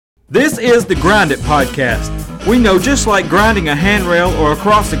This is the Grind It Podcast. We know just like grinding a handrail or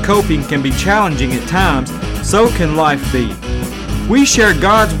across a coping can be challenging at times, so can life be. We share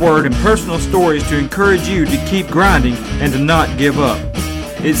God's Word and personal stories to encourage you to keep grinding and to not give up.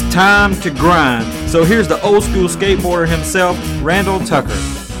 It's time to grind. So here's the old school skateboarder himself, Randall Tucker.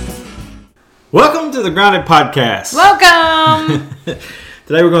 Welcome to the Grind It Podcast. Welcome!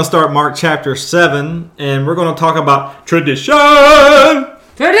 Today we're going to start Mark chapter 7, and we're going to talk about tradition.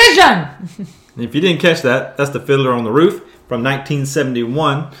 Tradition! If you didn't catch that, that's the Fiddler on the Roof from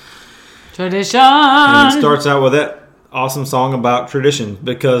 1971. Tradition! And it starts out with that awesome song about tradition,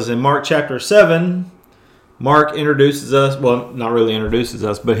 because in Mark chapter 7, Mark introduces us, well, not really introduces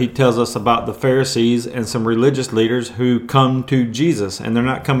us, but he tells us about the Pharisees and some religious leaders who come to Jesus. And they're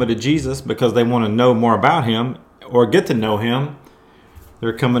not coming to Jesus because they want to know more about him or get to know him.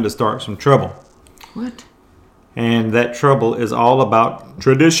 They're coming to start some trouble. What? And that trouble is all about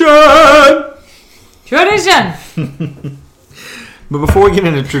tradition. Tradition! But before we get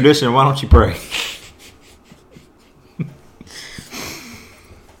into tradition, why don't you pray?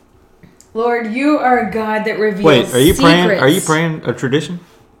 Lord, you are a God that reveals Wait, are you secrets. praying? Are you praying a tradition?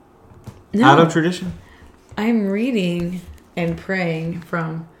 No. Out of tradition? I'm reading and praying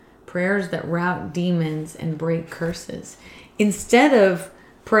from prayers that rout demons and break curses. Instead of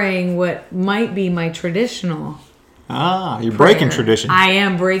praying what might be my traditional You're prayer. breaking tradition. I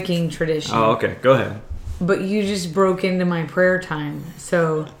am breaking tradition. Oh, okay. Go ahead. But you just broke into my prayer time.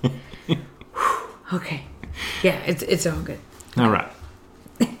 So, okay. Yeah, it's all good. All right.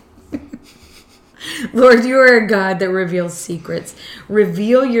 Lord, you are a God that reveals secrets.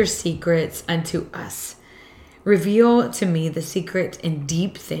 Reveal your secrets unto us. Reveal to me the secret and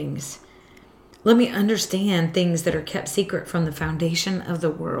deep things. Let me understand things that are kept secret from the foundation of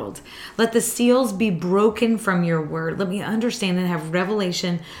the world. Let the seals be broken from your word. Let me understand and have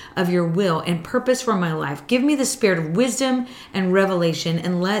revelation of your will and purpose for my life. Give me the spirit of wisdom and revelation,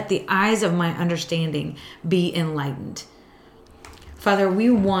 and let the eyes of my understanding be enlightened. Father, we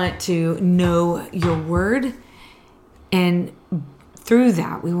want to know your word, and through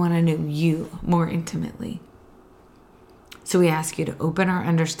that, we want to know you more intimately. So we ask you to open our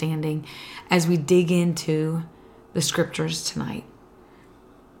understanding as we dig into the scriptures tonight.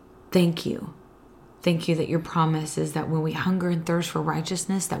 Thank you. Thank you that your promise is that when we hunger and thirst for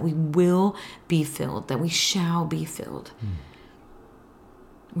righteousness, that we will be filled, that we shall be filled.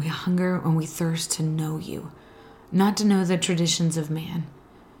 We hunger and we thirst to know you. Not to know the traditions of man,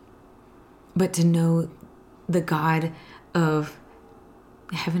 but to know the God of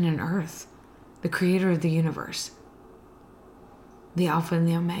heaven and earth, the creator of the universe, the Alpha and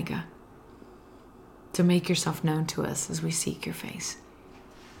the Omega, to make yourself known to us as we seek your face.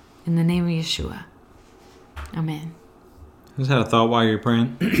 In the name of Yeshua, amen. I just had a thought while you were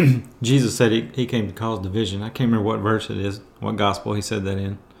praying. Jesus said he came to cause division. I can't remember what verse it is, what gospel he said that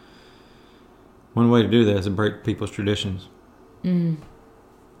in. One way to do that is to break people's traditions.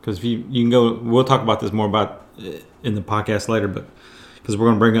 Because if you can go, we'll talk about this more about in the podcast later, but because we're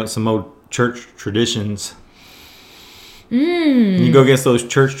going to bring up some old church traditions. You go against those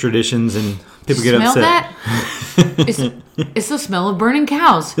church traditions and people get upset. Smell that? It's the smell of burning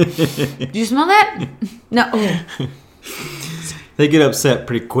cows. Do you smell that? No. Oh. They get upset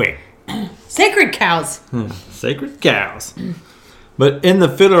pretty quick. Sacred cows. Sacred cows. But in the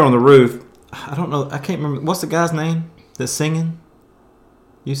Fiddler on the Roof, I don't know. I can't remember. What's the guy's name that's singing?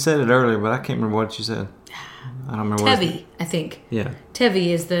 You said it earlier, but I can't remember what you said. I don't remember. Tevi, I think. Yeah. Tevi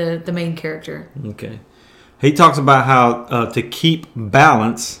is the main character. Okay. He talks about how to keep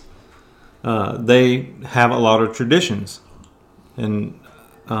balance, they have a lot of traditions. And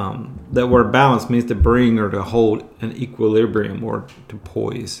that word balance means to bring or to hold an equilibrium or to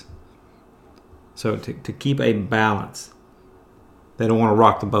poise. So to keep a balance. They don't want to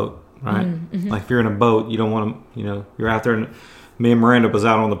rock the boat. Right? Mm-hmm. Like if you're in a boat, you don't want to, you're out there. And me and Miranda was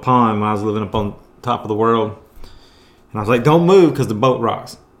out on the pond when I was living up on top of the world. And I was like, don't move because the boat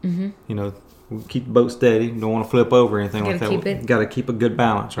rocks. Mm-hmm. We keep the boat steady. Don't want to flip over or anything like that. Got to keep a good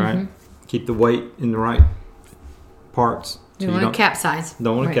balance, right? Mm-hmm. Keep the weight in the right parts. So you want to capsize.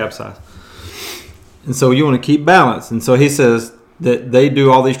 Don't want to capsize. And so you want to keep balance. And so he says that they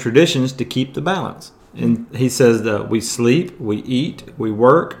do all these traditions to keep the balance. And he says that we sleep, we eat, we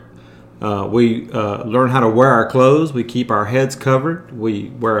work. We learn how to wear our clothes. We keep our heads covered. We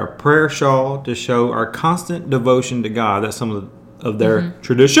wear a prayer shawl to show our constant devotion to God. That's some of their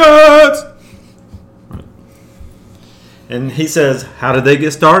traditions. Right. And he says, how did they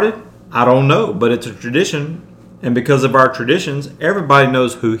get started? I don't know, but it's a tradition. And because of our traditions, everybody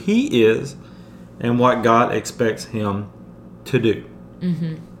knows who he is and what God expects him to do.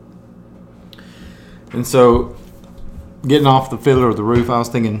 And so, getting off the fiddler of the roof, I was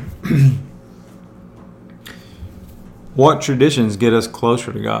thinking, what traditions get us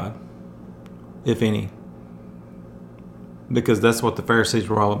closer to God, if any? Because that's what the Pharisees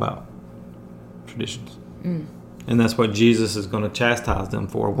were all about, traditions. And that's what Jesus is going to chastise them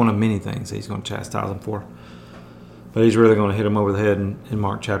for. One of many things he's going to chastise them for. But he's really going to hit them over the head in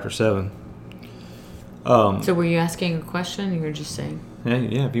Mark chapter 7. So were you asking a question, or you were just saying?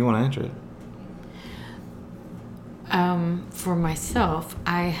 Yeah, if you want to answer it. For myself,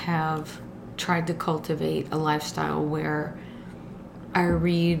 I have tried to cultivate a lifestyle where I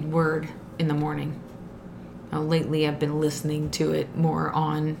read Word in the morning. Now, lately, I've been listening to it more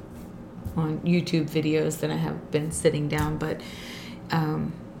on YouTube videos than I have been sitting down. But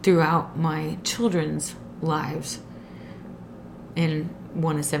throughout my children's lives, and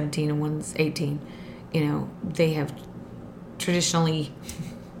one is 17 and one's 18, they have traditionally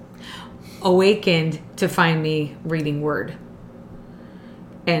awakened to find me reading Word.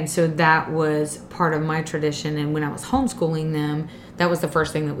 And so that was part of my tradition. And when I was homeschooling them, that was the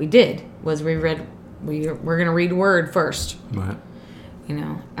first thing that we did, was we're going to read Word first. Right.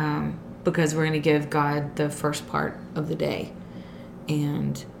 Because we're going to give God the first part of the day.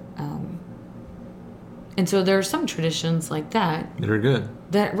 And so there are some traditions like that. That are good.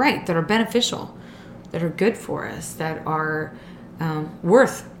 That are beneficial, that are good for us, that are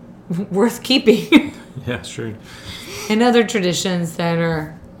worth keeping. Yeah, it's true. And other traditions that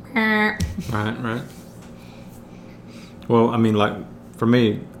are... Right. Well, I mean, like, for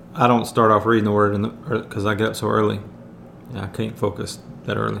me, I don't start off reading the Word because I get up so early. I can't focus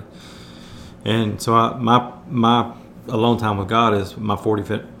that early. And so my alone time with God is my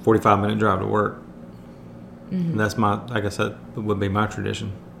 45-minute drive to work. Mm-hmm. And that's like I said, it would be my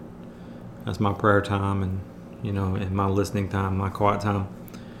tradition. That's my prayer time and, and my listening time, my quiet time.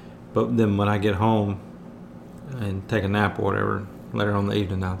 But then when I get home and take a nap or whatever, later on in the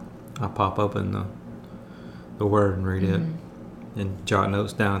evening, I pop open the Word and read it and jot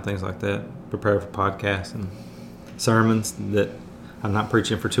notes down and things like that. Prepare for podcasts and sermons that I'm not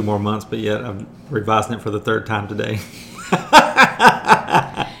preaching for 2 more months, but yet I'm revising it for the 3rd time today.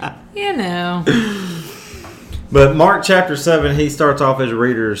 But Mark chapter 7, he starts off his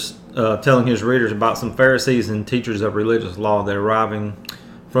readers, telling his readers about some Pharisees and teachers of religious law that are arriving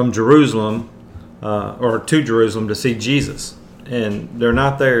from Jerusalem, or to Jerusalem to see Jesus. And they're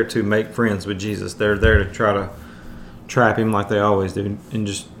not there to make friends with Jesus. They're there to try to trap him like they always do and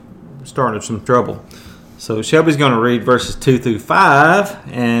just starting some trouble. So Shelby's going to read verses 2 through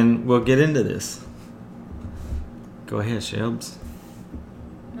 5, and we'll get into this. Go ahead, Shelbs.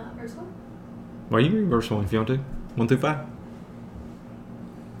 Not verse 1? Well, you can read verse 1 if you want to. 1 through 5.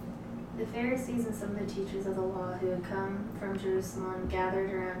 The Pharisees and some of the teachers of the law who had come from Jerusalem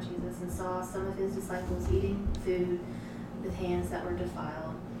gathered around Jesus and saw some of his disciples eating food with hands that were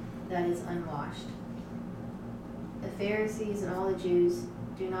defiled, that is, unwashed. The Pharisees and all the Jews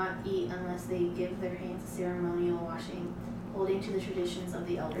do not eat unless they give their hands a ceremonial washing, holding to the traditions of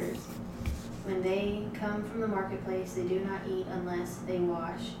the elders. When they come from the marketplace, they do not eat unless they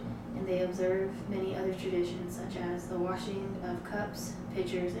wash, and they observe many other traditions, such as the washing of cups,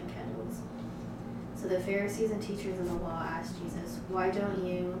 pitchers, and kettles. So the Pharisees and teachers of the law asked Jesus, Why don't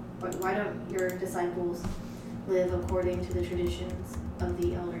your disciples live according to the traditions of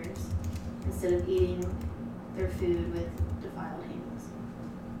the elders, instead of eating their food with defiled hands?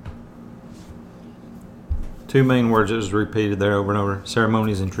 2 main words that was repeated there over and over: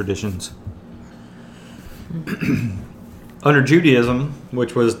 ceremonies and traditions. Under Judaism,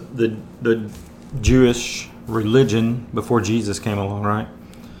 which was the Jewish religion before Jesus came along, right?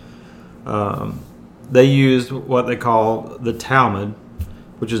 They used what they call the Talmud,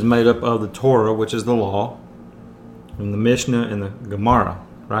 which is made up of the Torah, which is the law, and the Mishnah and the Gemara,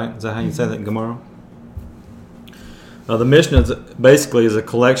 right? Is that how you say that, Gemara? The Mishnah basically is a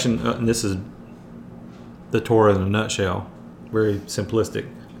collection, and this is the Torah in a nutshell, very simplistic.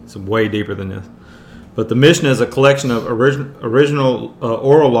 It's way deeper than this. But the Mishnah is a collection of original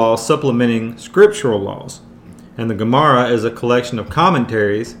oral laws supplementing scriptural laws. And the Gemara is a collection of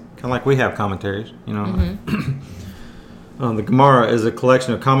commentaries, kind of like we have commentaries, Mm-hmm. The Gemara is a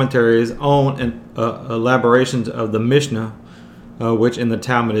collection of commentaries on and elaborations of the Mishnah, which in the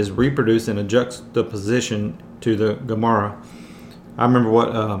Talmud is reproduced in a juxtaposition to the Gemara. I remember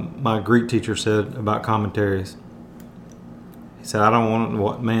what my Greek teacher said about commentaries. He said, I don't want to know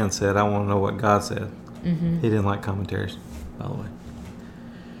what man said, I want to know what God said. Mm-hmm. He didn't like commentaries, by the way.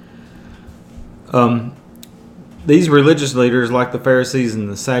 These religious leaders, like the Pharisees and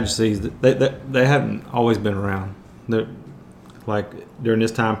the Sadducees, they haven't always been around. They're, like during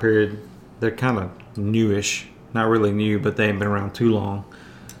this time period, they're kind of newish. Not really new, but they ain't been around too long.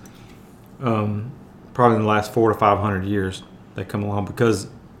 Probably in the last 400 to 500 years they come along, because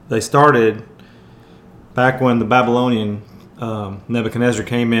they started back when the Babylonian Nebuchadnezzar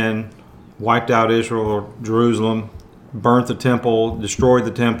came in, wiped out Israel or Jerusalem, burnt the temple, destroyed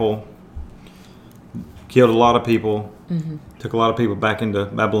the temple, killed a lot of people, took a lot of people back into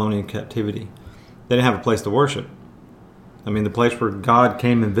Babylonian captivity. They didn't have a place to worship. I mean, the place where God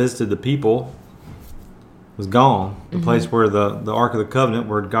came and visited the people was gone. The place where the Ark of the Covenant,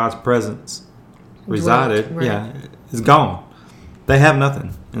 where God's presence resided, right. is gone. They have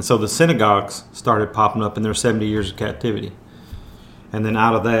nothing. And so the synagogues started popping up in their 70 years of captivity. And then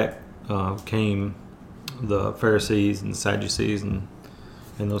out of that came the Pharisees and the Sadducees and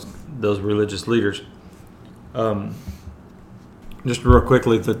those religious leaders. Just real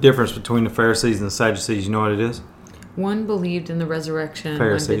quickly, the difference between the Pharisees and the Sadducees, you know what it is? One believed in the resurrection,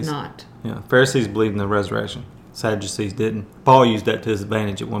 Pharisees. one did not. Yeah, Pharisees believed in the resurrection. Sadducees didn't. Paul used that to his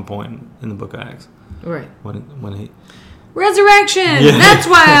advantage at one point in the book of Acts. Right. When he Resurrection! Yeah. That's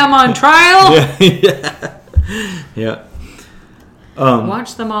why I'm on trial! Yeah.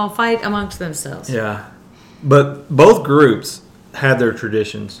 Watch them all fight amongst themselves. Yeah. But both groups had their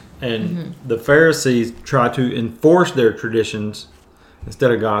traditions. And the Pharisees tried to enforce their traditions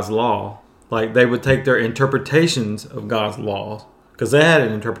instead of God's law. Like, they would take their interpretations of God's laws, because they had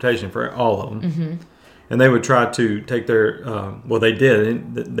an interpretation for all of them. And they would try to take their, they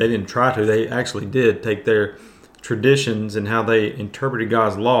did. They didn't try to. They actually did take their traditions and how they interpreted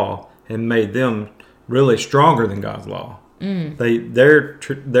God's law and made them really stronger than God's law.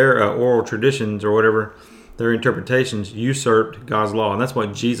 Their oral traditions or whatever, their interpretations usurped God's law. And that's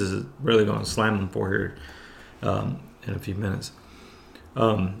what Jesus is really going to slam them for here in a few minutes.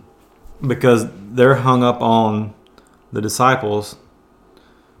 Because they're hung up on the disciples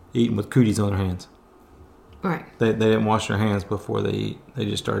eating with cooties on their hands. Right. They didn't wash their hands before they eat. They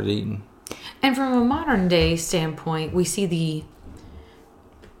just started eating. And from a modern day standpoint, we see the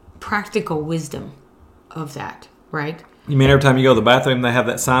practical wisdom of that, right? You mean every time you go to the bathroom, they have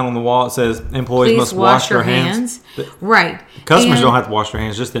that sign on the wall that says employees must wash their hands? Right. Customers don't have to wash their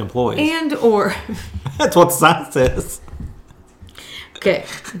hands, just the employees. That's what the sign says. Okay.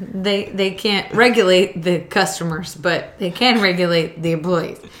 They can't regulate the customers, but they can regulate the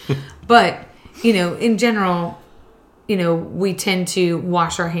employees. But, in general, we tend to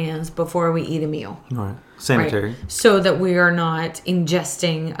wash our hands before we eat a meal. Right. Sanitary. Right? So that we are not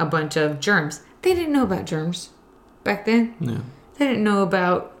ingesting a bunch of germs. They didn't know about germs back then. No. They didn't know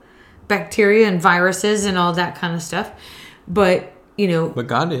about bacteria and viruses and all that kind of stuff. But, But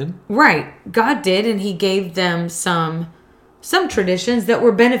God did. Right. God did, and he gave them some traditions that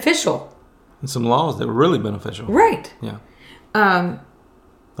were beneficial. And some laws that were really beneficial. Right. Yeah.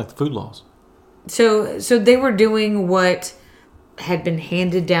 Like the food laws. So they were doing what had been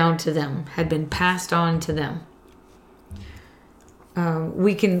handed down to them, had been passed on to them.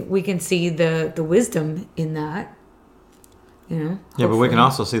 We can see the wisdom in that. Yeah, but we can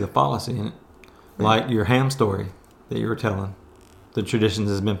also see the fallacy in it. Like your ham story that you were telling. The traditions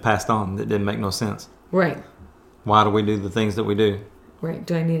has been passed on that didn't make no sense. Right. Why do we do the things that we do? Right.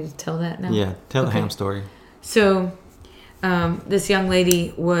 Do I need to tell that now? Yeah, tell the ham story. So, this young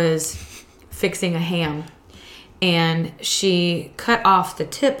lady was fixing a ham, and she cut off the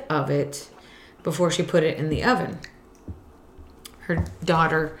tip of it before she put it in the oven. Her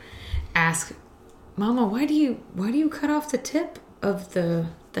daughter asked, "Mama, why do you cut off the tip of the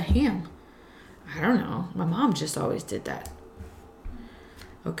ham?" "I don't know. My mom just always did that."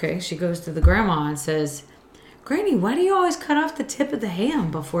 Okay, she goes to the grandma and says, "Granny, why do you always cut off the tip of the ham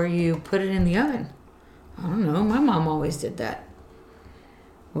before you put it in the oven?" "I don't know. My mom always did that."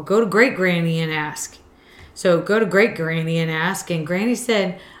 "Well, go to great granny and ask." So go to great granny and ask, and Granny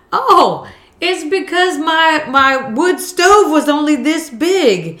said, "Oh, it's because my wood stove was only this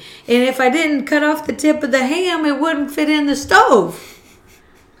big, and if I didn't cut off the tip of the ham, it wouldn't fit in the stove."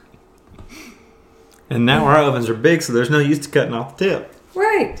 And now our ovens are big, so there's no use to cutting off the tip.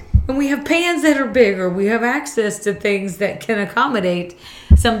 Right. And we have pans that are bigger. We have access to things that can accommodate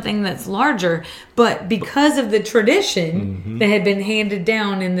something that's larger. But because of the tradition that had been handed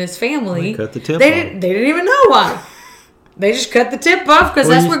down in this family, they cut the tip they off. didn't even know why. They just cut the tip off because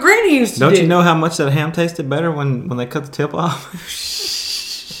that's what Granny used to do. Don't you know how much that ham tasted better when they cut the tip off?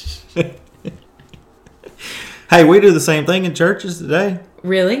 Hey, we do the same thing in churches today.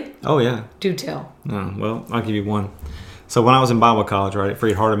 Really? Oh, yeah. Do tell. Oh, well, I'll give you one. So when I was in Bible college, right, at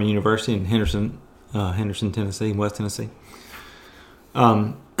Freed Hardeman University in Henderson, Tennessee, West Tennessee,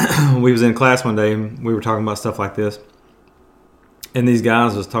 we was in class one day and we were talking about stuff like this. And these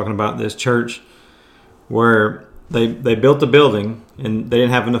guys was talking about this church where they built the building and they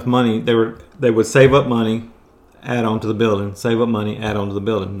didn't have enough money. They would save up money, add on to the building, save up money, add on to the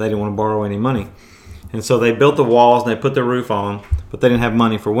building. They didn't want to borrow any money. And so they built the walls and they put the roof on, but they didn't have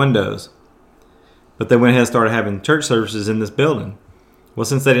money for windows. But they went ahead and started having church services in this building. Well,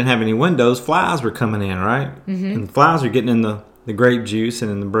 since they didn't have any windows, flies were coming in, right? Mm-hmm. And the flies were getting in the grape juice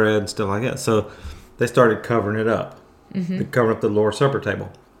and in the bread and stuff like that. So they started covering it up. Mm-hmm. They covered up the Lord's Supper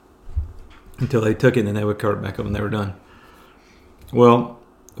table until they took it, and then they would cover it back up when they were done. Well,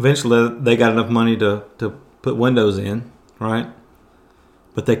 eventually they got enough money to put windows in, right?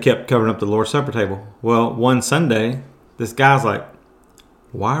 But they kept covering up the Lord's Supper table. Well, one Sunday, this guy's like,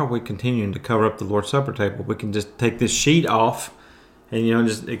 why are we continuing to cover up the Lord's Supper table? We can just take this sheet off and,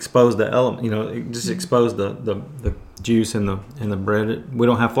 just expose the element, just expose the juice and the bread. We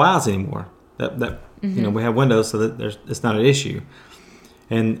don't have flies anymore. Mm-hmm. We have windows, so that it's not an issue.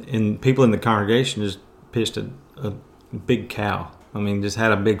 And people in the congregation just pitched a big cow. I mean, just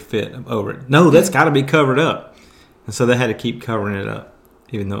had a big fit over it. No, that's got to be covered up. And so they had to keep covering it up,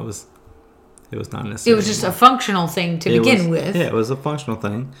 even though it was not necessary. It was just a functional thing to begin with. Yeah, it was a functional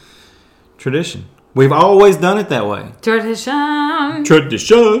thing. Tradition. We've always done it that way. Tradition.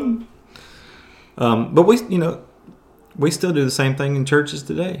 But we still do the same thing in churches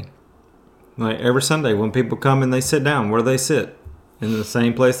today. Like every Sunday when people come and they sit down, where do they sit? In the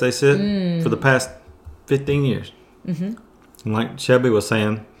same place they sit for the past 15 years. Mm-hmm. And like Shelby was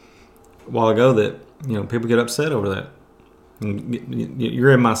saying a while ago that, people get upset over that.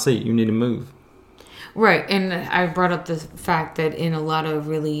 You're in my seat. You need to move. Right. And I brought up the fact that in a lot of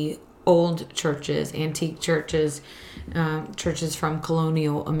really old churches, antique churches, churches from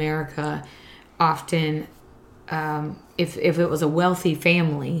colonial America, often if it was a wealthy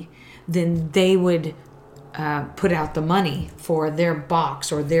family, then they would put out the money for their box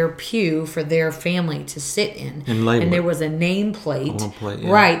or their pew for their family to sit in. And there was a nameplate,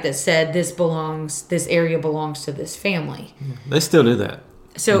 right, that said this area belongs to this family. Yeah. They still do that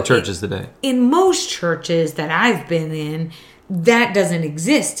in churches today. In most churches that I've been in, that doesn't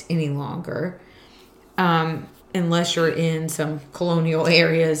exist any longer. Unless you're in some colonial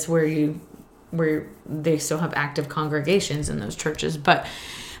areas where they still have active congregations in those churches. But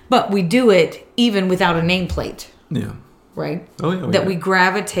we do it even without a nameplate. Yeah. Right? That we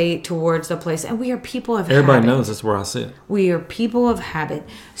gravitate towards the place. And we are people of habit. Everybody knows that's where I sit. We are people of habit.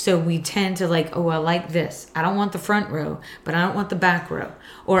 So we tend to I like this. I don't want the front row, but I don't want the back row.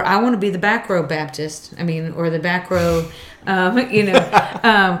 Or I want to be the back row Baptist. Or the back row,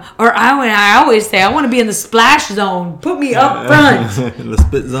 or I always say, I want to be in the splash zone. Put me up front. The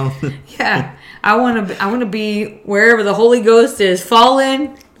spit zone. Yeah. I want to be wherever the Holy Ghost is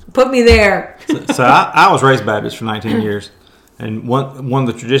falling. Put me there. So I was raised Baptist for 19 years. And one of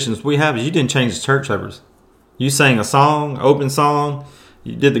the traditions we have is you didn't change the church service. You sang a song, open song.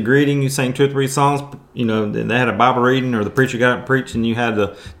 You did the greeting. You sang 2 or 3 songs. They had a Bible reading or the preacher got up and preached. And you had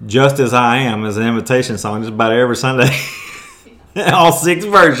the Just As I Am as an invitation song just about every Sunday. all 6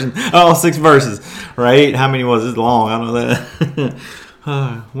 verses. Right? How many was it long? I don't know that.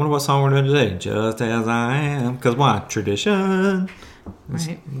 I wonder what song we're doing today. Just As I Am. Because why? Tradition. That's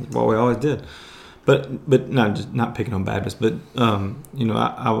what we always did, but not picking on Baptists, but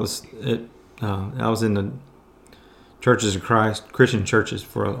I was in the Churches of Christ, Christian churches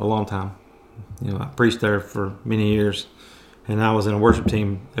for a long time. I preached there for many years, and I was in a worship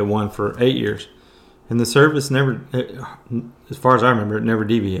team at one for 8 years, and the service never, as far as I remember, it never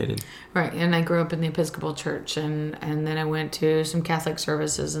deviated. Right, and I grew up in the Episcopal Church, and then I went to some Catholic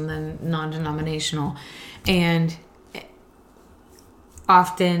services, and then non-denominational, and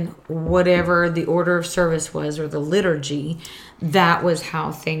often whatever the order of service was or the liturgy, that was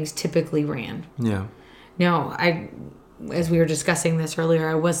how things typically ran. Yeah. Now, as we were discussing this earlier,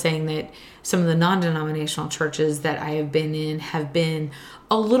 I was saying that some of the non-denominational churches that I have been in have been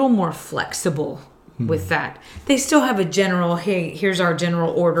a little more flexible with that. They still have a general, hey, here's our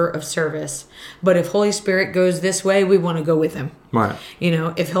general order of service. But if Holy Spirit goes this way, we want to go with him. Right.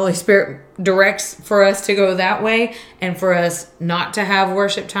 If Holy Spirit directs for us to go that way and for us not to have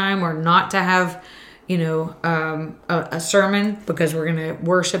worship time or not to have, a sermon because we're going to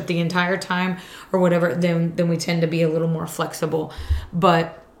worship the entire time or whatever, then we tend to be a little more flexible.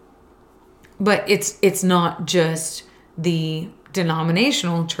 But it's not just the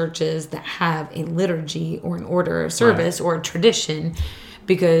denominational churches that have a liturgy or an order of service or a tradition,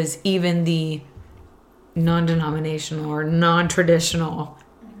 because even the non-denominational or non-traditional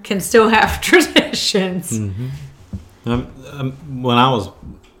can still have traditions. Mm-hmm. When I was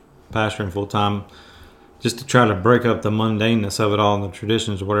pastoring full-time, just to try to break up the mundaneness of it all and the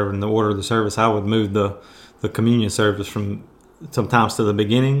traditions or whatever in the order of the service, I would move the communion service from sometimes to the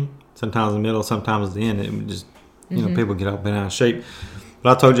beginning, sometimes the middle, sometimes at the end. It would just, people get up and out of shape.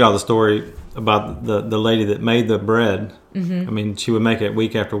 But I told y'all the story about the lady that made the bread. I mean, she would make it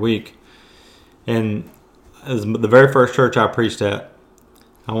week after week. And as the very first church I preached at,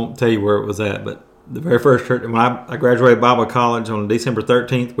 I won't tell you where it was at, but the very first church, when I graduated Bible college on December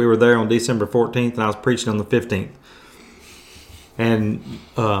 13th, we were there on December 14th, and I was preaching on the 15th. And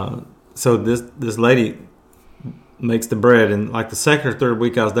so this lady makes the bread, and like the second or third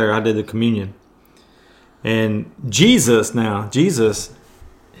week I was there, I did the communion. And Jesus,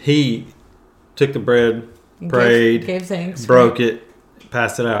 he took the bread, prayed, gave thanks, broke it,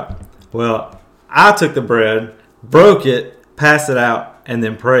 passed it out. Well, I took the bread, broke it, passed it out, and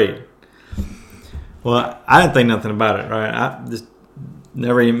then prayed. Well, I didn't think nothing about it, right? I just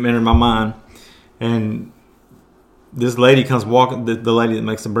never even entered my mind. And this lady comes walking, the lady that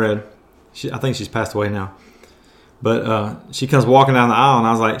makes the bread, I think she's passed away now. But she comes walking down the aisle, and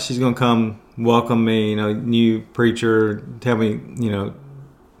I was like, she's going to come welcome me, new preacher, tell me,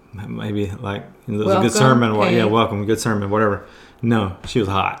 maybe like it was a good sermon. Hey. Yeah, welcome, good sermon, whatever. No, she was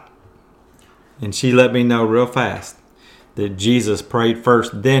hot. And she let me know real fast that Jesus prayed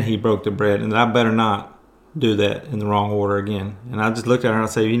first, then he broke the bread, and that I better not do that in the wrong order again. And I just looked at her and I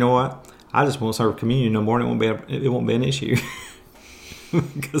said, you know what? I just won't serve communion no more, and it won't be an issue.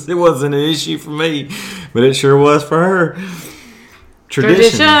 Because it wasn't an issue for me, but it sure was for her.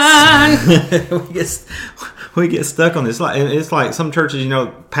 Tradition. we get stuck on this. It's like some churches,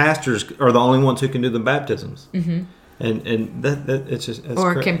 pastors are the only ones who can do the baptisms. Mm-hmm. And that it's just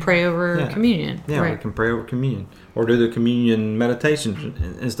can pray over communion. Yeah, right. Or can pray over communion, or do the communion meditations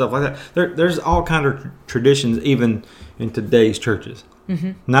and stuff like that. There's all kind of traditions even in today's churches,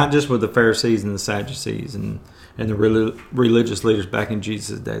 not just with the Pharisees and the Sadducees and the religious leaders back in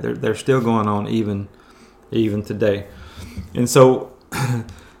Jesus' day. They're still going on even today. And so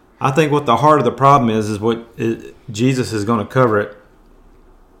I think what the heart of the problem is Jesus is going to cover it.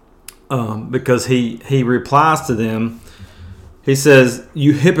 Because he replies to them, he says,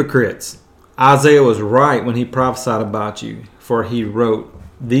 "You hypocrites! Isaiah was right when he prophesied about you, for he wrote,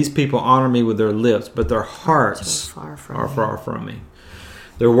 'These people honor me with their lips, but their hearts are far from me.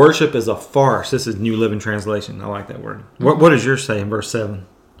 Their worship is a farce.'" This is New Living Translation. I like that word. Mm-hmm. What does yours say in verse 7?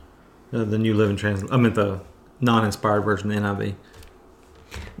 The New Living Translation. I mean the non-inspired version, the NIV.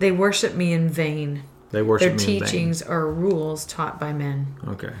 They worship me in vain. Their teachings are rules taught by men.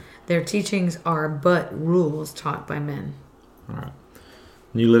 Okay. Their teachings are but rules taught by men. All right.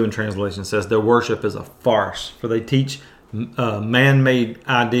 New Living Translation says their worship is a farce, for they teach man-made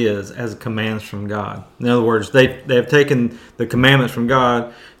ideas as commands from God. In other words, they have taken the commandments from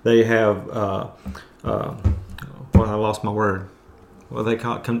God. They have, I lost my word. What they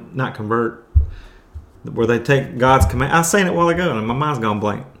call it? Not convert. Where they take God's command. I was saying it a while ago, and my mind's gone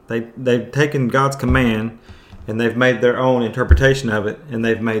blank. They've taken God's command, and they've made their own interpretation of it, and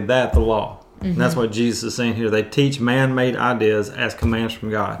they've made that the law. Mm-hmm. And that's what Jesus is saying here. They teach man-made ideas as commands from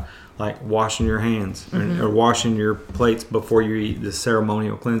God, like washing your hands or washing your plates before you eat, the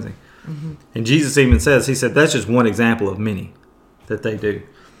ceremonial cleansing. Mm-hmm. And Jesus even says, he said, that's just one example of many that they do.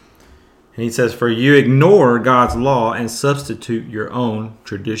 And he says, for you ignore God's law and substitute your own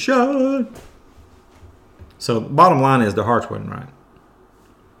tradition. So bottom line is the hearts wasn't right.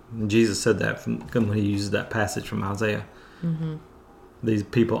 And Jesus said that when he uses that passage from Isaiah. Mm-hmm. These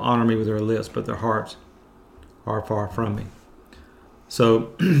people honor me with their lips, but their hearts are far from me.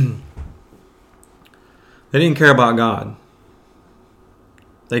 So they didn't care about God.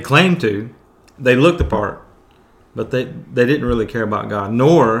 They claimed to. They looked the part, but they didn't really care about God,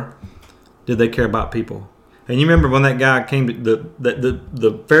 nor did they care about people. And you remember when that guy came to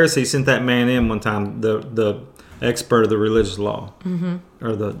the Pharisee sent that man in one time, the expert of the religious law,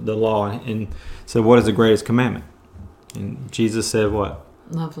 or the law, and said, what is the greatest commandment? And Jesus said what?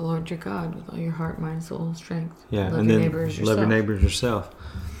 Love the Lord your God with all your heart, mind, soul, and strength. Yeah, love and your then neighbor as yourself. Love your neighbor as yourself.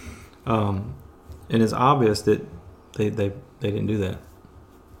 And it's obvious that they didn't do that.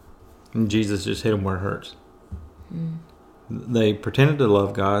 And Jesus just hit them where it hurts. Mm. They pretended to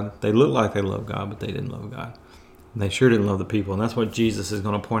love God. They looked like they loved God, but they didn't love God. And they sure didn't love the people. And that's what Jesus is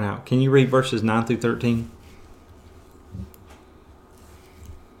going to point out. Can you read verses 9 through 13?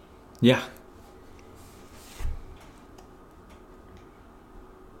 Yeah.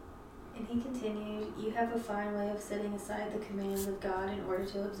 And he continued, you have a fine way of setting aside the commands of God in order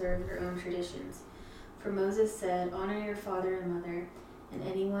to observe your own traditions. For Moses said, honor your father and mother, and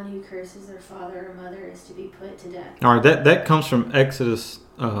anyone who curses their father or mother is to be put to death. All right, that comes from Exodus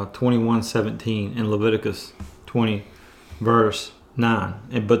 21:17 and Leviticus 20, verse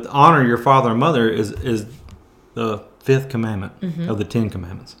 9. But honor your father and mother is the 5th commandment of the 10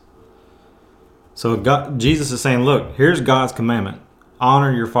 commandments. So Jesus is saying, look, here's God's commandment.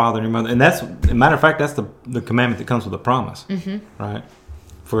 Honor your father and your mother. And that's, as a matter of fact, that's the commandment that comes with a promise. Right?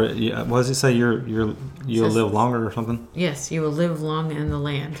 For what does it say? You'll live longer or something? Yes, you will live long in the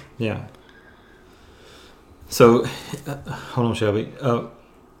land. Yeah. So, hold on, Shelby.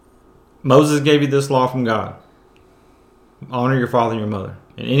 Moses gave you this law from God. Honor your father and your mother.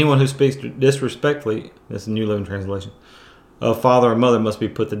 And anyone who speaks disrespectfully, this is the New Living Translation, of father or mother must be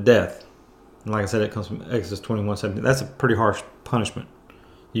put to death. And like I said, it comes from Exodus 21:17. That's a pretty harsh punishment.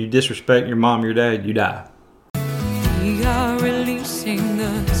 You disrespect your mom, your dad, you die. We are releasing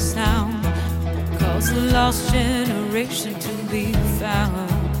the sound, cause the lost generation to be found.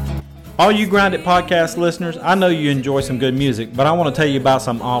 All you Grind It podcast listeners, I know you enjoy some good music, but I want to tell you about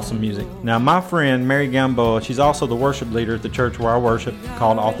some awesome music. Now, my friend Mary Gamboa, she's also the worship leader at the church where I worship,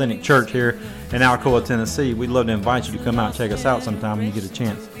 called Authentic Church here in Alcoa, Tennessee. We'd love to invite you to come out and check us out sometime when you get a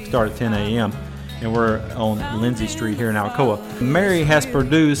chance. Start at 10 a.m. and we're on Lindsay Street here in Alcoa. Mary has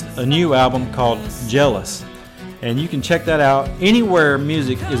produced a new album called Jealous, and you can check that out anywhere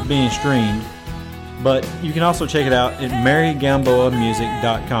music is being streamed. But you can also check it out at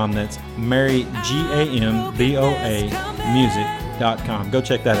marygamboamusic.com. That's Mary, Gamboa music.com. Go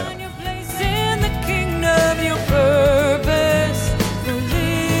check that out.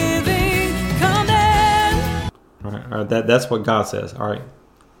 All right, that's what God says. All right,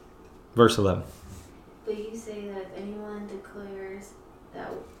 verse 11. But you say that if anyone declares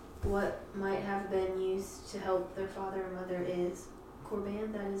that what might have been used to help their father or mother is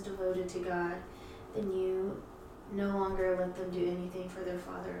korban that is devoted to God, then you no longer let them do anything for their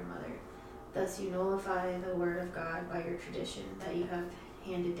father or mother. Thus you nullify the word of God by your tradition that you have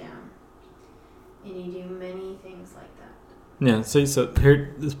handed down. And you do many things like that. Yeah, see, so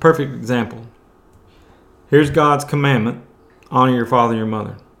here, this perfect example. Here's God's commandment: honor your father and your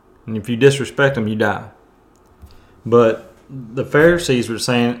mother. And if you disrespect them, you die. But the Pharisees were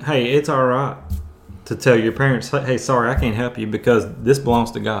saying, hey, it's all right to tell your parents, hey, sorry, I can't help you because this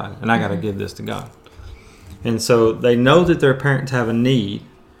belongs to God, and I got to give this to God. And so they know that their parents have a need.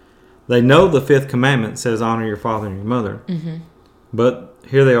 They know the 5th commandment says honor your father and your mother. But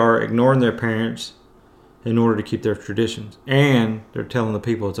here they are ignoring their parents in order to keep their traditions. And they're telling the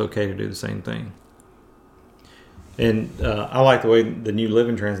people it's okay to do the same thing. And I like the way the New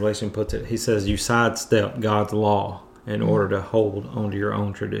Living Translation puts it. He says you sidestep God's law in order to hold onto your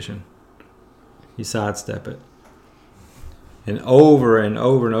own tradition. You sidestep it. And over and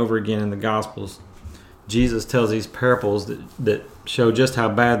over and over again in the Gospels, Jesus tells these parables that show just how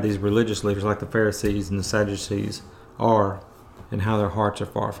bad these religious leaders like the Pharisees and the Sadducees are and how their hearts are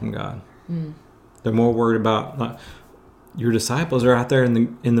far from God. They're more worried about, like, your disciples are out there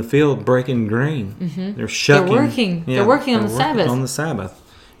in the field breaking grain. They're shucking. They're working. They're working on the Sabbath. On the Sabbath.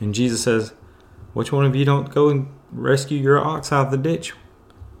 And Jesus says, which one of you don't go and rescue your ox out of the ditch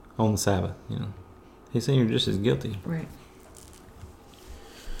on the Sabbath? You know, he's saying you're just as guilty. Right.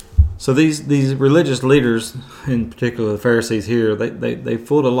 So these religious leaders, in particular the Pharisees here, they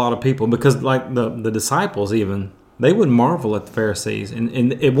fooled a lot of people because, like the disciples even, they would marvel at the Pharisees.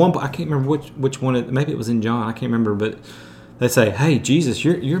 And at one point, I can't remember which one, maybe it was in John, I can't remember, but they say, hey, Jesus,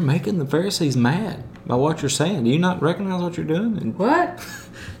 you're making the Pharisees mad by what you're saying. Do you not recognize what you're doing? And what?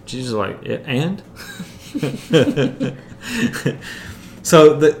 Jesus is like, and?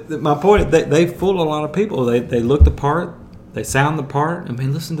 So my point, they fooled a lot of people. They look the part. They sound the part. I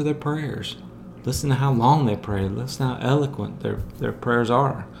mean, listen to their prayers. Listen to how long they pray. Listen to how eloquent their prayers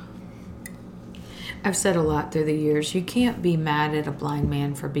are. I've said a lot through the years, you can't be mad at a blind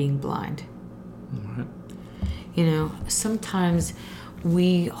man for being blind. Right. You know, sometimes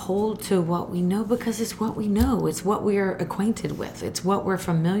we hold to what we know because it's what we know. It's what we're acquainted with. It's what we're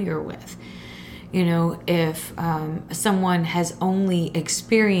familiar with. You know, if someone has only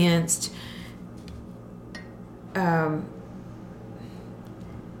experienced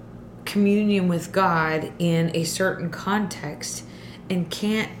communion with God in a certain context and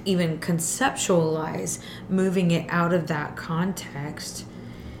can't even conceptualize moving it out of that context,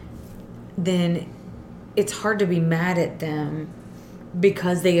 then it's hard to be mad at them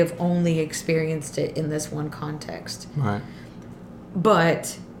because they have only experienced it in this one context. Right.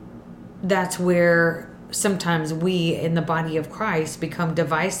 But that's where sometimes we in the body of Christ become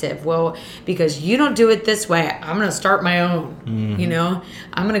divisive. Well, because you don't do it this way, I'm going to start my own.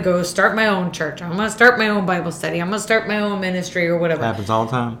 I'm going to go start my own church. I'm going to start my own Bible study. I'm going to start my own ministry or whatever. It happens all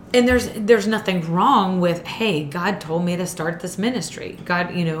the time. And there's nothing wrong with, hey, God told me to start this ministry.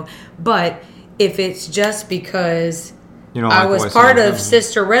 God, but if it's just because I was part of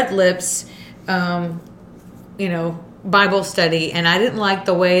Sister Red Lips, Bible study, and I didn't like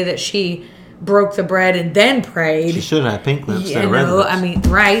the way that she broke the bread and then prayed. She should have pink lips instead of red lips.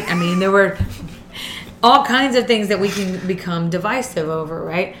 Right. There were all kinds of things that we can become divisive over,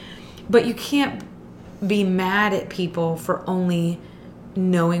 right? But you can't be mad at people for only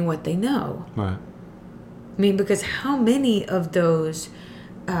knowing what they know. Right. Because how many of those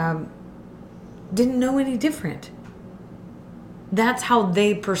didn't know any different? That's how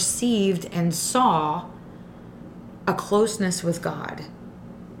they perceived and saw a closeness with God.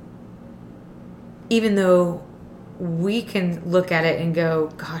 Even though we can look at it and go,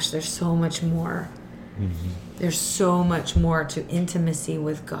 gosh, there's so much more. Mm-hmm. There's so much more to intimacy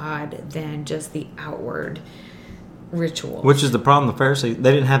with God than just the outward rituals. Which is the problem. The Pharisees,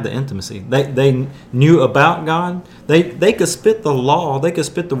 they didn't have the intimacy. They knew about God. They could spit the law. They could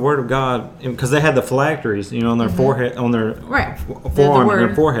spit the word of God because they had the phylacteries, on their forehead, on their forearm and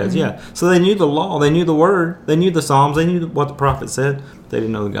their foreheads. Mm-hmm. Yeah. So they knew the law. They knew the word. They knew the Psalms. They knew what the prophet said. They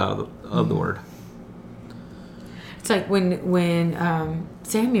didn't know the God of the word. It's like when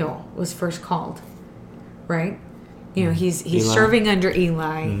Samuel was first called, right? He's Eli. Serving under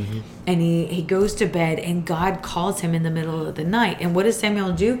Eli, mm-hmm. and he goes to bed, and God calls him in the middle of the night. And what does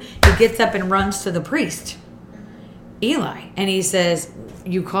Samuel do? He gets up and runs to the priest, Eli, and he says,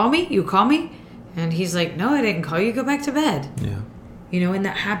 "You call me? You call me?" And he's like, "No, I didn't call you. Go back to bed." Yeah. And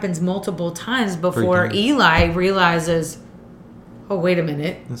that happens multiple times before Eli realizes, oh, wait a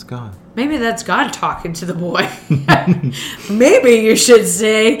minute. That's God. Maybe that's God talking to the boy. Maybe you should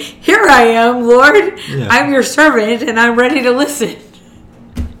say, here I am, Lord. Yeah. I'm your servant, and I'm ready to listen.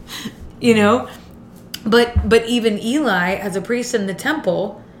 But even Eli, as a priest in the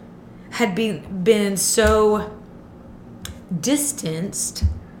temple, had been so distanced.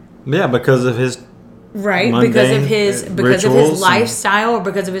 Yeah, because of his because of his lifestyle, or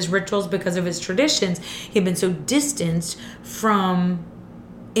because of his rituals, because of his traditions. He'd been so distanced from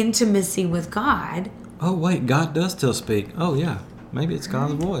intimacy with God. Oh wait, God does still speak. Oh yeah, maybe it's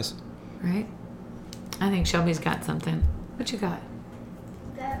God's voice. Right. I think Shelby's got something. What you got?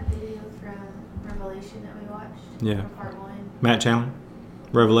 That video from Revelation that we watched. Yeah. Part 1. Matt Chandler.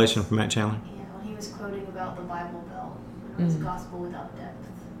 Revelation from Matt Chandler. Yeah, when he was quoting about the Bible Belt. It was gospel without depth.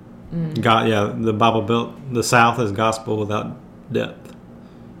 God, yeah, the Bible Belt, the South is gospel without depth.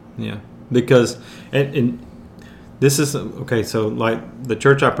 Yeah, because and this is okay. So like the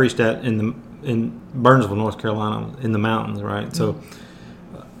church I preached at in Burnsville, North Carolina, in the mountains, right? So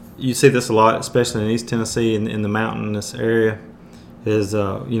you see this a lot, especially in East Tennessee, in the mountainous area. Is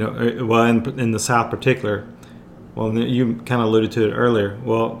in the South particular. Well, you kind of alluded to it earlier.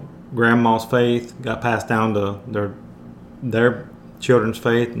 Well, grandma's faith got passed down to their children's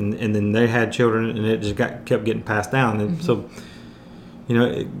faith, and then they had children, and it just kept getting passed down. And so,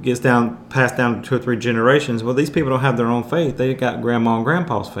 it gets passed down to 2 or 3 generations. Well, these people don't have their own faith. They got grandma and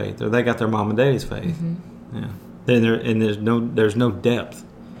grandpa's faith, or they got their mom and daddy's faith. Mm-hmm. Yeah. Then there's no depth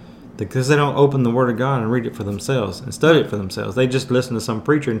because they don't open the Word of God and read it for themselves and study it for themselves. They just listen to some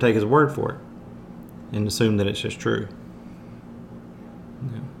preacher and take his word for it and assume that it's just true.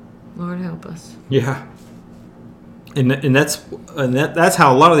 Yeah. Lord help us. Yeah. And that's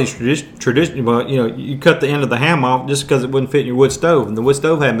how a lot of these traditions. Well, you cut the end of the ham off just because it wouldn't fit in your wood stove, and the wood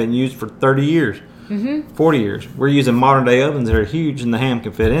stove hadn't been used for 30 years, 40 years. We're using modern day ovens that are huge, and the ham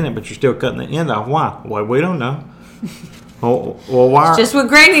can fit in it, but you're still cutting the end off. Why? Well, we don't know. Well, why? It's just what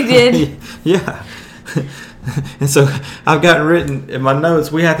Granny did. Yeah. And so I've got written in my notes,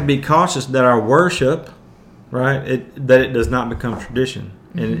 we have to be cautious that our worship, right, that it does not become tradition.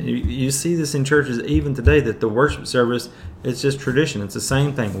 And you see this in churches even today, that the worship service, it's just tradition. It's the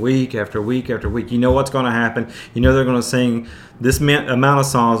same thing week after week after week. You know what's going to happen. You know they're going to sing this amount of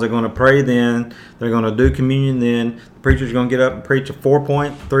songs. They're going to pray then. They're going to do communion then. The preacher's going to get up and preach a 3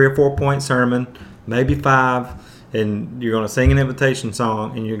 or 4 point sermon, maybe 5. And you're going to sing an invitation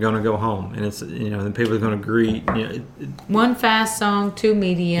song, and you're going to go home. And it's then people are going to greet. One fast song, 2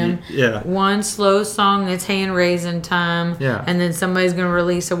 medium. Yeah. One slow song, it's hand raising time. Yeah. And then somebody's going to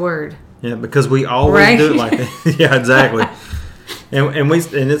release a word. Yeah, because we always do it like that. Yeah, exactly. and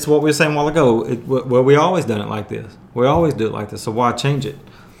it's what we were saying a while ago. We always done it like this. We always do it like this. So why change it?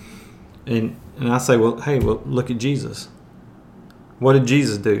 And I say, well, look at Jesus. What did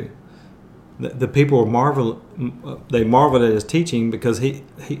Jesus do? the people were they marveled at his teaching because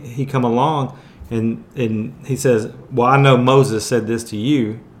he come along and he says, well, I know Moses said this to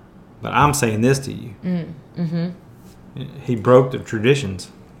you, but I'm saying this to you. Mm-hmm. He broke the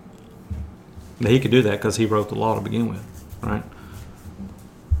traditions. But he could do that because he wrote the law to begin with, right?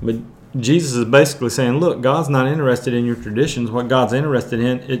 But Jesus is basically saying, look, God's not interested in your traditions. What God's interested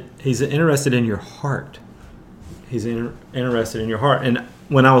in, he's interested in your heart. He's interested in your heart. And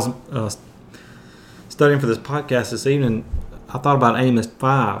when I was studying for this podcast this evening, I thought about Amos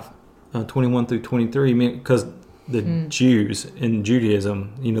 5, 21 through 23, because the Jews in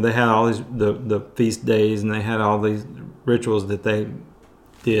Judaism, they had all these the feast days, and they had all these rituals that they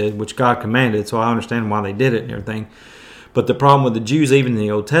did, which God commanded, so I understand why they did it and everything. But the problem with the Jews, even in the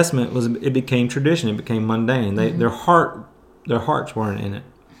Old Testament, was it became tradition. It became mundane. Their hearts weren't in it.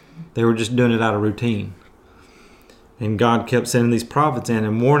 They were just doing it out of routine. And God kept sending these prophets in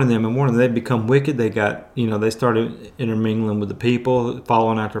and warning them. They'd become wicked. They got, they started intermingling with the people,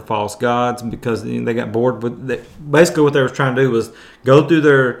 following after false gods because they got bored with basically what they were trying to do was go through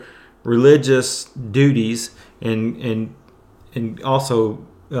their religious duties and also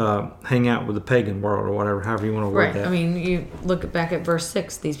hang out with the pagan world or whatever, however you want to word that. I mean, you look back at verse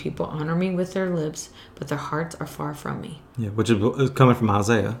 6. These people honor me with their lips, but their hearts are far from me. Yeah, which is coming from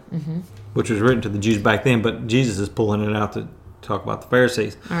Isaiah, which was written to the Jews back then, but Jesus is pulling it out to talk about the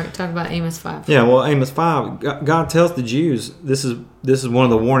Pharisees. All right, talk about Amos 5. Yeah, well, Amos 5, God tells the Jews, this is one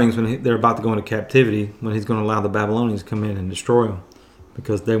of the warnings when they're about to go into captivity, when he's going to allow the Babylonians to come in and destroy them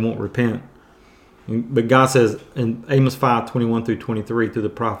because they won't repent. But God says in Amos 5, 21 through 23 through the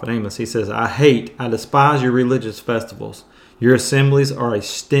prophet Amos, he says, I despise your religious festivals. Your assemblies are a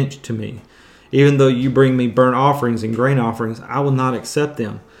stench to me. Even though you bring me burnt offerings and grain offerings, I will not accept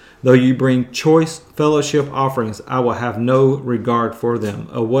them. Though you bring choice fellowship offerings, I will have no regard for them.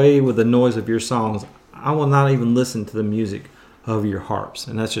 Away with the noise of your songs. I will not even listen to the music of your harps.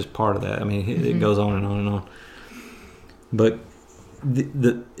 And that's just part of that. I mean, it goes on and on and on. But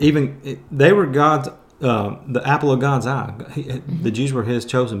they were God's the apple of God's eye. The Jews were his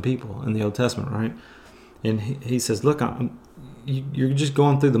chosen people in the Old Testament, right? And he says, look, you're just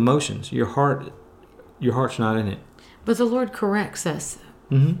going through the motions. Your heart's not in it. But the Lord corrects us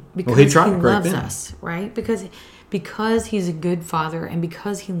because he loves us, right? Because he's a good father and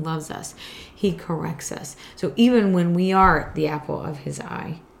because he loves us, he corrects us. So even when we are the apple of his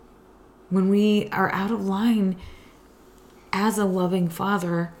eye, when we are out of line as a loving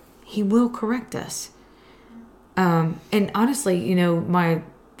father, he will correct us. And honestly,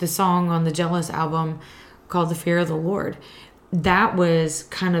 the song on the Jealous album called The Fear of the Lord, that was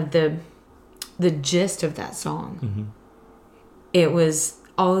kind of the gist of that song. It was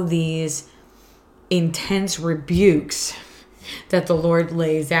all of these intense rebukes that the Lord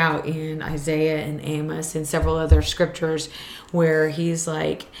lays out in Isaiah and Amos and several other scriptures where he's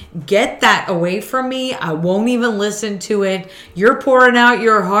like, get that away from me. I won't even listen to it. You're pouring out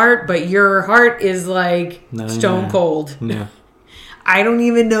your heart, but your heart is like stone cold. Yeah. I don't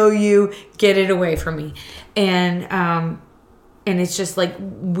even know you. Get it away from me. And it's just like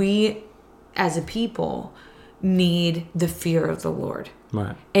we as a people need the fear of the Lord.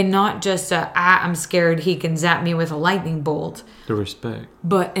 Right. And not just I'm scared he can zap me with a lightning bolt. The respect.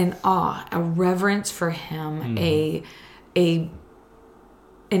 But an awe, a reverence for him, an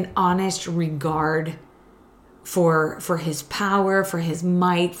honest regard for his power, for his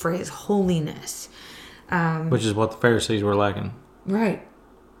might, for his holiness. Which is what the Pharisees were lacking. Right.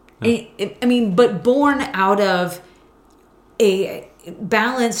 Yeah. But born out of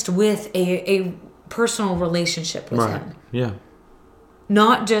balanced with a personal relationship with him. Yeah.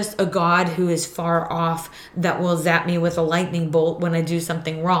 Not just a God who is far off that will zap me with a lightning bolt when I do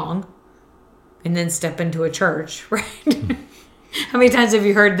something wrong and then step into a church, right? How many times have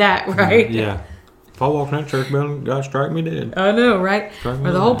you heard that, right? Yeah. If I walk in that church building, God strike me dead. I know, right? Or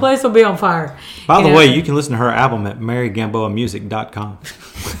the whole place will be on fire. By the way, you can listen to her album at marygamboamusic.com.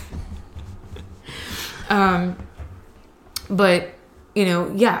 But,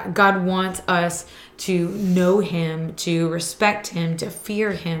 God wants us to know him, to respect him, to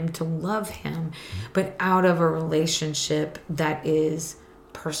fear him, to love him, but out of a relationship that is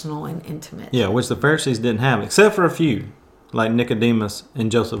personal and intimate. Yeah, which the Pharisees didn't have, except for a few, like Nicodemus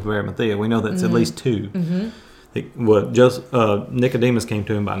and Joseph of Arimathea. We know that's at least two. Nicodemus came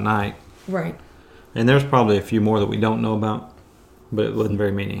to him by night. Right. And there's probably a few more that we don't know about, but it wasn't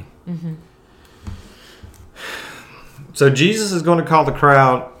very many. So Jesus is going to call the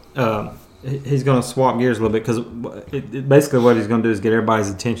crowd. He's going to swap gears a little bit because basically what he's going to do is get everybody's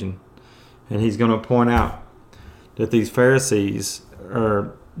attention. And he's going to point out that these Pharisees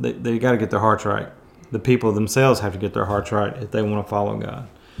are they got to get their hearts right. The people themselves have to get their hearts right if they want to follow God,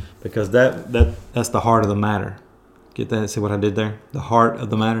 because that's the heart of the matter. Get that? See what I did there? The heart of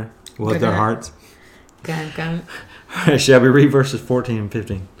the matter was their hearts. Got it. All right, shall we read verses 14 and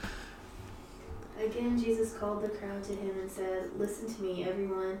 15? Again, Jesus called the crowd to him and said, "Listen to me,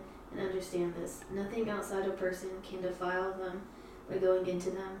 everyone, and understand this. Nothing outside a person can defile them by going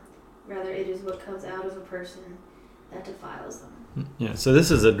into them. Rather, it is what comes out of a person that defiles them." Yeah, so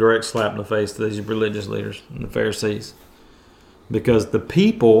this is a direct slap in the face to these religious leaders and the Pharisees, because the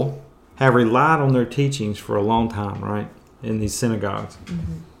people have relied on their teachings for a long time, right, in these synagogues.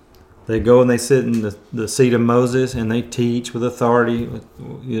 Mm-hmm. They go and they sit in the seat of Moses and they teach with authority,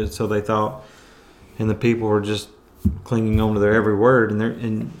 so they thought, and the people were just clinging on to their every word,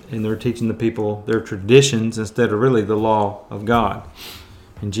 and they're teaching the people their traditions instead of really the law of God.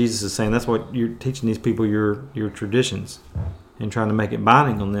 And Jesus is saying that's what you're teaching these people, your traditions, and trying to make it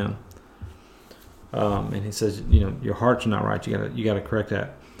binding on them. And he says, your hearts are not right. You got to correct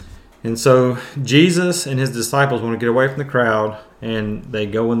that. And so Jesus and his disciples want to get away from the crowd, and they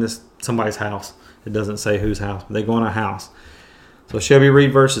go in somebody's house. It doesn't say whose house, but they go in a house. So shall we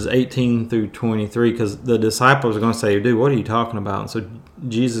read verses 18 through 23? Because the disciples are going to say, "Dude, what are you talking about?" And so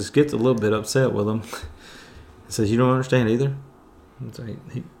Jesus gets a little bit upset with them. He says, "You don't understand either?" And so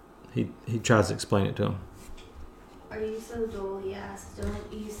he tries to explain it to them. "Are you so dull?" he asked. "Don't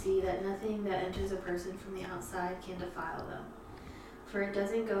you see that nothing that enters a person from the outside can defile them? For it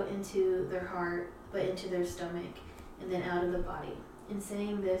doesn't go into their heart, but into their stomach, and then out of the body." In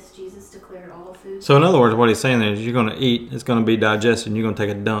saying this, Jesus declared all food. So in other words, what he's saying there is you're going to eat, it's going to be digested, and you're going to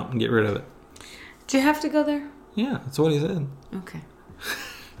take a dump and get rid of it. Do you have to go there? Yeah, that's what he said. Okay.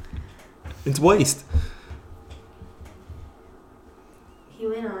 It's waste. He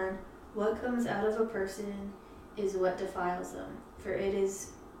went on, "What comes out of a person is what defiles them. For it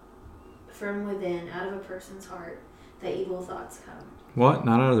is from within, out of a person's heart, that evil thoughts come." What?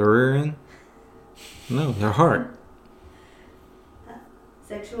 Not out of the rear end? No, their heart.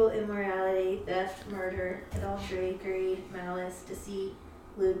 Sexual immorality, theft, murder, adultery, greed, malice, deceit,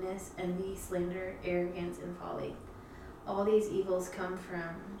 lewdness, envy, slander, arrogance, and folly. All these evils come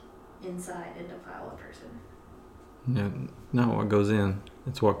from inside and defile a person. Yeah, not what goes in.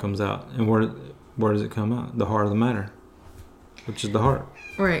 It's what comes out. And where does it come out? The heart of the matter, which is the heart.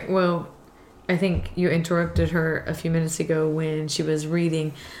 Right. Well, I think you interrupted her a few minutes ago when she was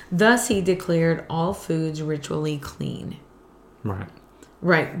reading, "Thus he declared all foods ritually clean." Right.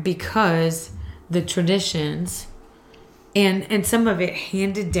 Right, because the traditions and some of it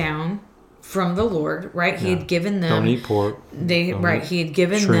handed down from the Lord, right? He had given them, don't eat pork. He had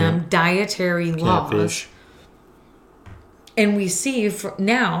given shrimp, them dietary laws. Catfish. And we see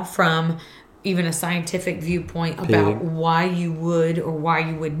now from even a scientific viewpoint about why you would or why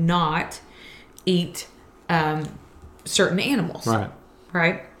you would not eat certain animals.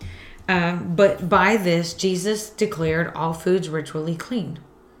 Right? But by this, Jesus declared all foods ritually clean.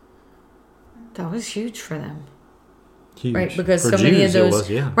 That was huge for them. Huge. Right? Because for so many of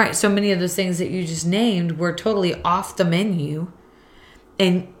those, right? So many of those things that you just named were totally off the menu,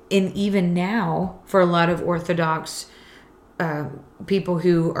 and even now, for a lot of Orthodox people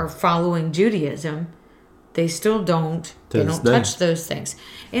who are following Judaism, they still don't. They don't touch those things,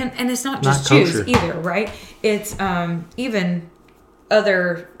 and it's not just Jews either, right? It's even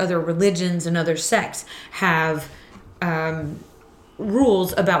other religions and other sects have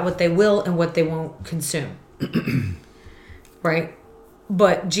rules about what they will and what they won't consume. Right?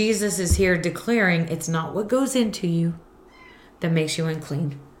 But Jesus is here declaring it's not what goes into you that makes you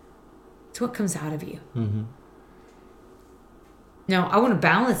unclean. It's what comes out of you. Mm-hmm. Now, I want to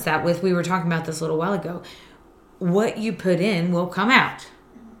balance that with, we were talking about this a little while ago, what you put in will come out.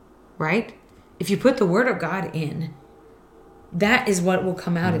 Right? If you put the Word of God in, that is what will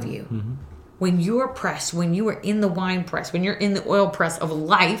come out of you. Mm-hmm. When you're pressed, when you are in the wine press, when you're in the oil press of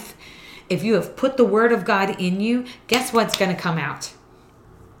life, if you have put the Word of God in you, guess what's going to come out?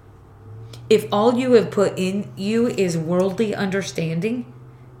 If all you have put in you is worldly understanding,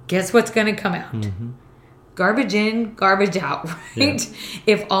 guess what's going to come out? Mm-hmm. Garbage in, garbage out, right? Yeah.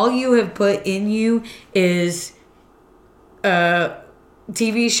 If all you have put in you is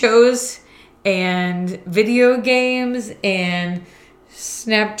TV shows and video games and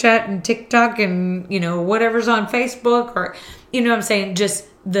Snapchat and TikTok and, whatever's on Facebook, or, what I'm saying, just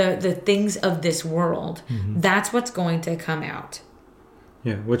the things of this world, mm-hmm. That's what's going to come out.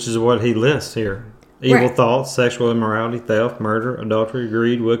 Yeah, which is what he lists here. Evil thoughts, sexual immorality, theft, murder, adultery,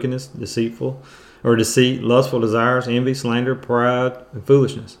 greed, wickedness, deceit, lustful desires, envy, slander, pride, and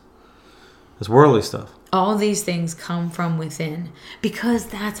foolishness. It's worldly stuff. All these things come from within because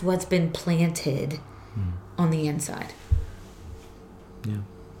that's what's been planted on the inside. Yeah.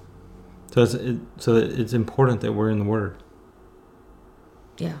 So it's important that we're in the Word.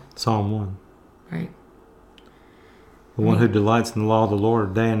 Yeah. Psalm 1. Right. The one who delights in the law of the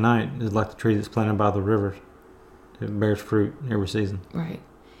Lord day and night is like the tree that's planted by the rivers. It bears fruit every season. Right.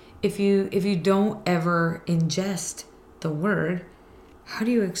 If you don't ever ingest the Word, how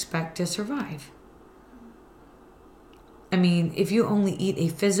do you expect to survive? I mean, if you only eat a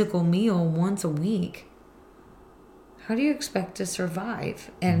physical meal once a week, how do you expect to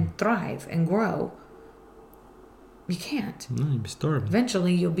survive and thrive and grow? You can't. No, you'll be starving.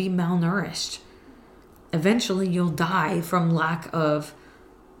 Eventually, you'll be malnourished. Eventually, you'll die from lack of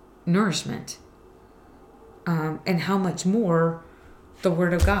nourishment. And how much more the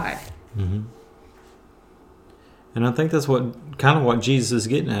Word of God. Mm-hmm. And I think that's what Jesus is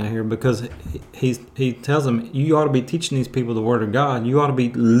getting at here, because he tells them, you ought to be teaching these people the Word of God. You ought to be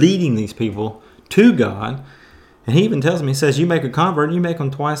leading these people to God. And he even tells them, he says, you make a convert, you make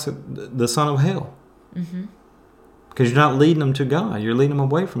them twice the son of hell. Mm-hmm. Because you're not leading them to God. You're leading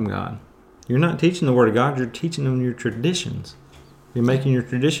them away from God. You're not teaching the Word of God. You're teaching them your traditions. You're making your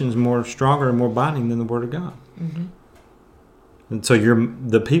traditions more stronger and more binding than the Word of God. Mm-hmm. And so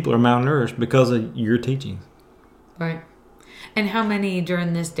the people are malnourished because of your teachings. Right. And how many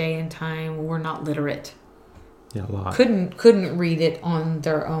during this day and time were not literate? Yeah, a lot. Couldn't read it on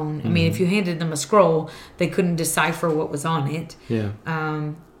their own. Mm-hmm. I mean, if you handed them a scroll, they couldn't decipher what was on it. Yeah.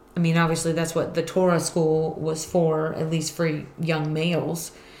 I mean, obviously that's what the Torah school was for, at least for young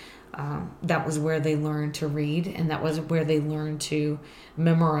males. That was where they learned to read, and that was where they learned to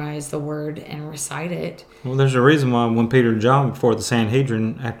memorize the Word and recite it. Well, there's a reason why when Peter and John, before the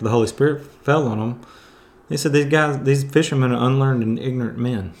Sanhedrin, after the Holy Spirit fell on them, they said, these fishermen are unlearned and ignorant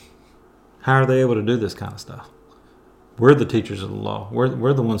men. How are they able to do this kind of stuff? We're the teachers of the law.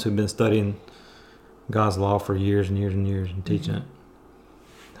 We're the ones who've been studying God's law for years and years and years and teaching it.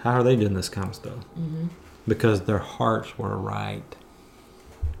 How are they doing this kind of stuff? Mm-hmm. Because their hearts were right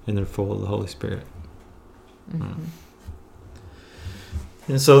and they're full of the Holy Spirit. Mm-hmm.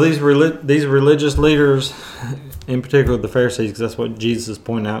 And so these religious leaders, in particular the Pharisees, because that's what Jesus is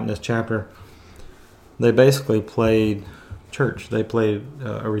pointing out in this chapter, they basically played church. They played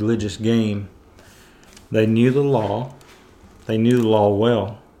a religious game. They knew the law. They knew the law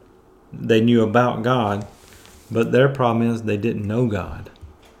well. They knew about God. But their problem is they didn't know God.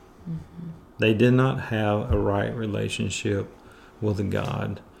 Mm-hmm. They did not have a right relationship with a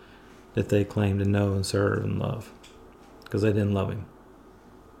God that they claimed to know and serve and love. Because they didn't love Him.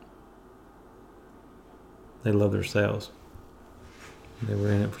 They loved themselves. They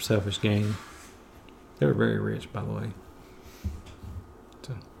were in it for selfish gain. They were very rich, by the way.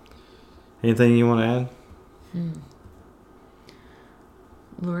 So, anything you want to add?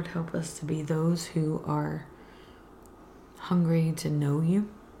 Lord, help us to be those who are hungry to know You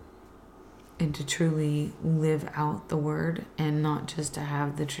and to truly live out the Word and not just to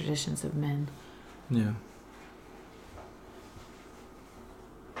have the traditions of men. Yeah.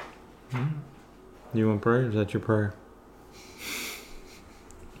 You want prayer? Is that your prayer?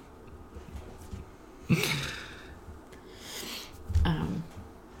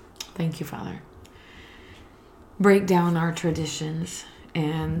 Thank You, Father. Break down our traditions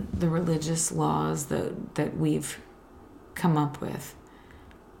and the religious laws that we've come up with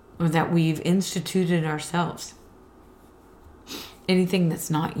or that we've instituted ourselves. Anything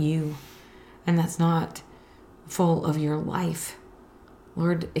that's not You and that's not full of Your life.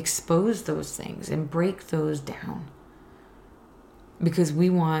 Lord, expose those things and break those down. Because we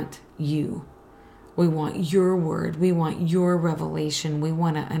want You. We want Your Word. We want Your revelation. We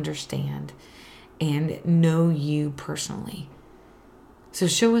want to understand and know You personally. So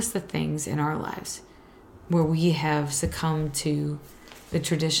show us the things in our lives where we have succumbed to the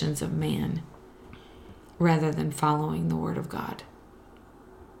traditions of man rather than following the Word of God.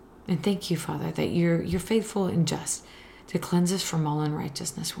 And thank You, Father, that You're faithful and just to cleanse us from all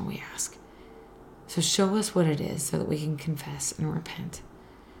unrighteousness when we ask. So show us what it is so that we can confess and repent.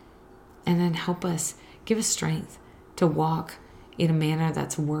 And then help us, give us strength to walk in a manner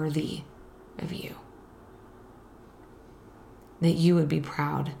that's worthy of You. That You would be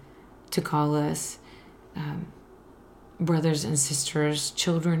proud to call us brothers and sisters,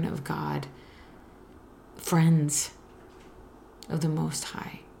 children of God, friends of the Most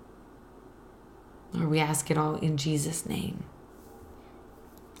High. Lord, we ask it all in Jesus' name.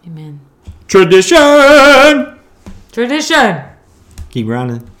 Amen. Tradition! Tradition! Keep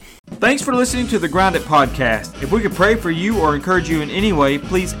grinding. Thanks for listening to the Grind It Podcast. If we could pray for you or encourage you in any way,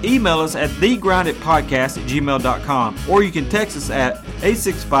 please email us at thegrinditpodcast@gmail.com, or you can text us at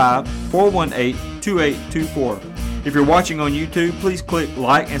 865-418-2824. If you're watching on YouTube, please click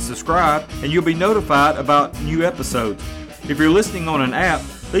like and subscribe, and you'll be notified about new episodes. If you're listening on an app,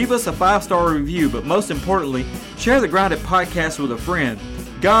 leave us a 5-star review, but most importantly, share the Grind It Podcast with a friend.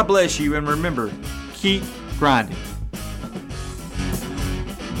 God bless you, and remember, keep grinding.